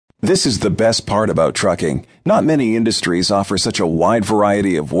This is the best part about trucking. Not many industries offer such a wide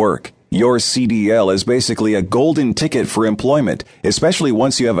variety of work. Your CDL is basically a golden ticket for employment, especially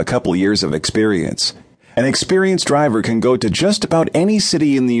once you have a couple years of experience. An experienced driver can go to just about any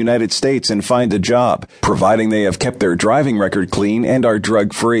city in the United States and find a job, providing they have kept their driving record clean and are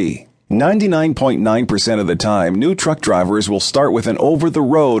drug-free. 99.9% of the time, new truck drivers will start with an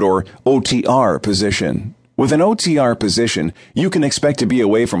over-the-road or OTR position. With an OTR position, you can expect to be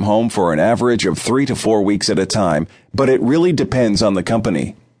away from home for an average of 3 to 4 weeks at a time, but it really depends on the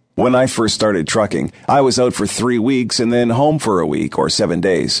company. When I first started trucking, I was out for 3 weeks and then home for a week or 7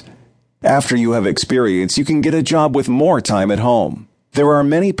 days. After you have experience, you can get a job with more time at home. There are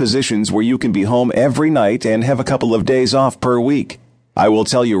many positions where you can be home every night and have a couple of days off per week. I will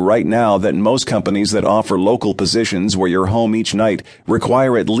tell you right now that most companies that offer local positions where you're home each night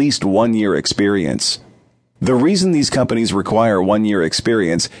require at least 1 year experience. The reason these companies require 1 year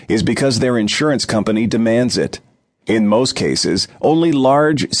experience is because their insurance company demands it. In most cases, only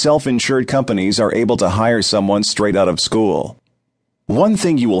large, self-insured companies are able to hire someone straight out of school. One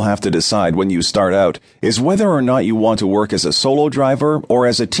thing you will have to decide when you start out is whether or not you want to work as a solo driver or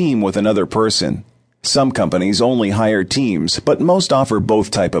as a team with another person. Some companies only hire teams, but most offer both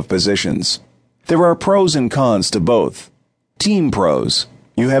type of positions. There are pros and cons to both. Team pros.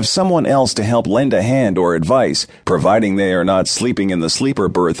 You have someone else to help lend a hand or advice, providing they are not sleeping in the sleeper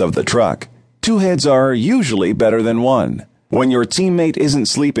berth of the truck. 2 heads are usually better than 1. When your teammate isn't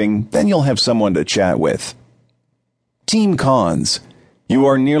sleeping, then you'll have someone to chat with. Team cons. You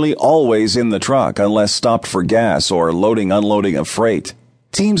are nearly always in the truck unless stopped for gas or loading/unloading of freight.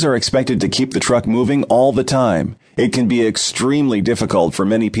 Teams are expected to keep the truck moving all the time. It can be extremely difficult for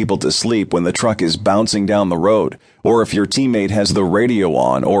many people to sleep when the truck is bouncing down the road, or if your teammate has the radio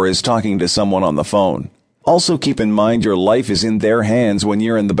on or is talking to someone on the phone. Also keep in mind your life is in their hands when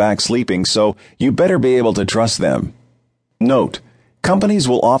you're in the back sleeping, so you better be able to trust them. Note: companies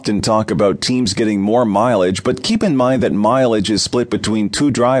will often talk about teams getting more mileage, but keep in mind that mileage is split between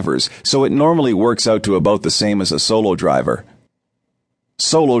 2 drivers, so it normally works out to about the same as a solo driver.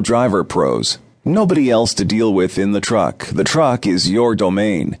 Solo driver pros. Nobody else to deal with in the truck. The truck is your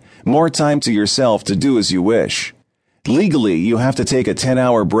domain. More time to yourself to do as you wish. Legally, you have to take a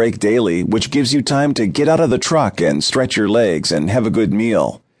 10-hour break daily, which gives you time to get out of the truck and stretch your legs and have a good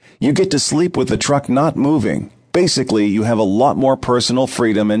meal. You get to sleep with the truck not moving. Basically, you have a lot more personal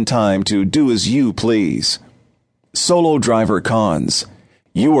freedom and time to do as you please. Solo driver cons.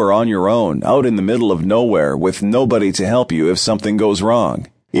 You are on your own, out in the middle of nowhere, with nobody to help you if something goes wrong.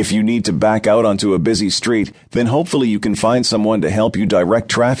 If you need to back out onto a busy street, then hopefully you can find someone to help you direct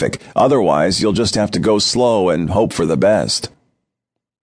traffic. Otherwise, you'll just have to go slow and hope for the best.